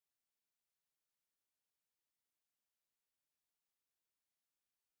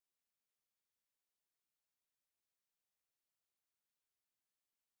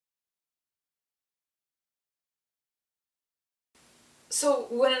So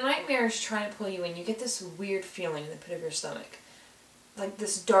when a nightmare is trying to pull you in, you get this weird feeling in the pit of your stomach. Like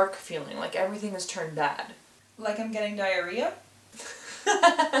this dark feeling, like everything has turned bad. Like I'm getting diarrhea?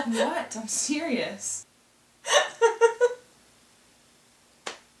 What? I'm serious.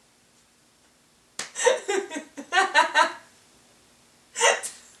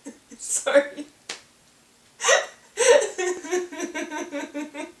 Sorry.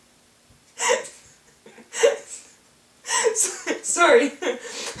 Sorry.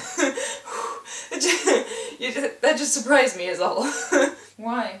 That just surprised me is all.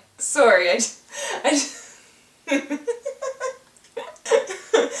 Why? Sorry, I just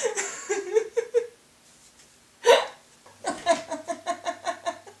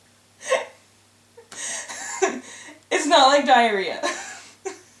It's not like diarrhea.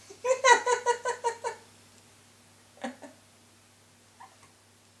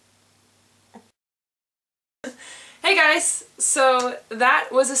 Hey guys! So that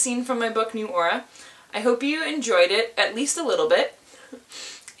was a scene from my book New Aura. I hope you enjoyed it, at least a little bit.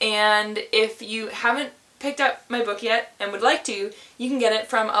 And if you haven't picked up my book yet and would like to, you can get it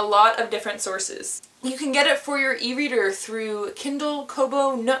from a lot of different sources. You can get it for your e-reader through Kindle,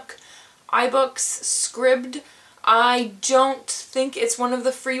 Kobo, Nook, iBooks, Scribd. I don't think it's one of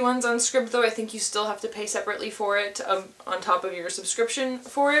the free ones on Scribd though. I think you still have to pay separately for it on top of your subscription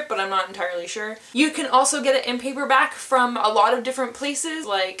for it, but I'm not entirely sure. You can also get it in paperback from a lot of different places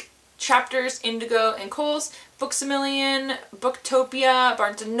like Chapters, Indigo, and Kohl's, Books-A-Million, Booktopia,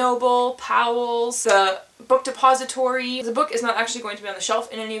 Barnes & Noble, Powell's, the Book Depository. The book is not actually going to be on the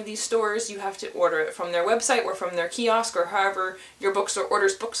shelf in any of these stores. You have to order it from their website or from their kiosk or however your bookstore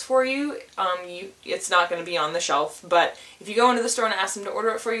orders books for you. It's not going to be on the shelf, but if you go into the store and ask them to order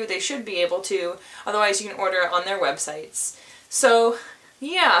it for you, they should be able to. Otherwise, you can order it on their websites. So,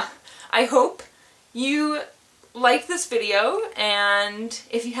 yeah, I hope you like this video, and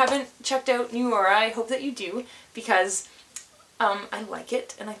if you haven't checked out New Aura, I hope that you do, because I like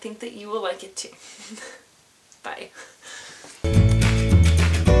it, and I think that you will like it too. Bye.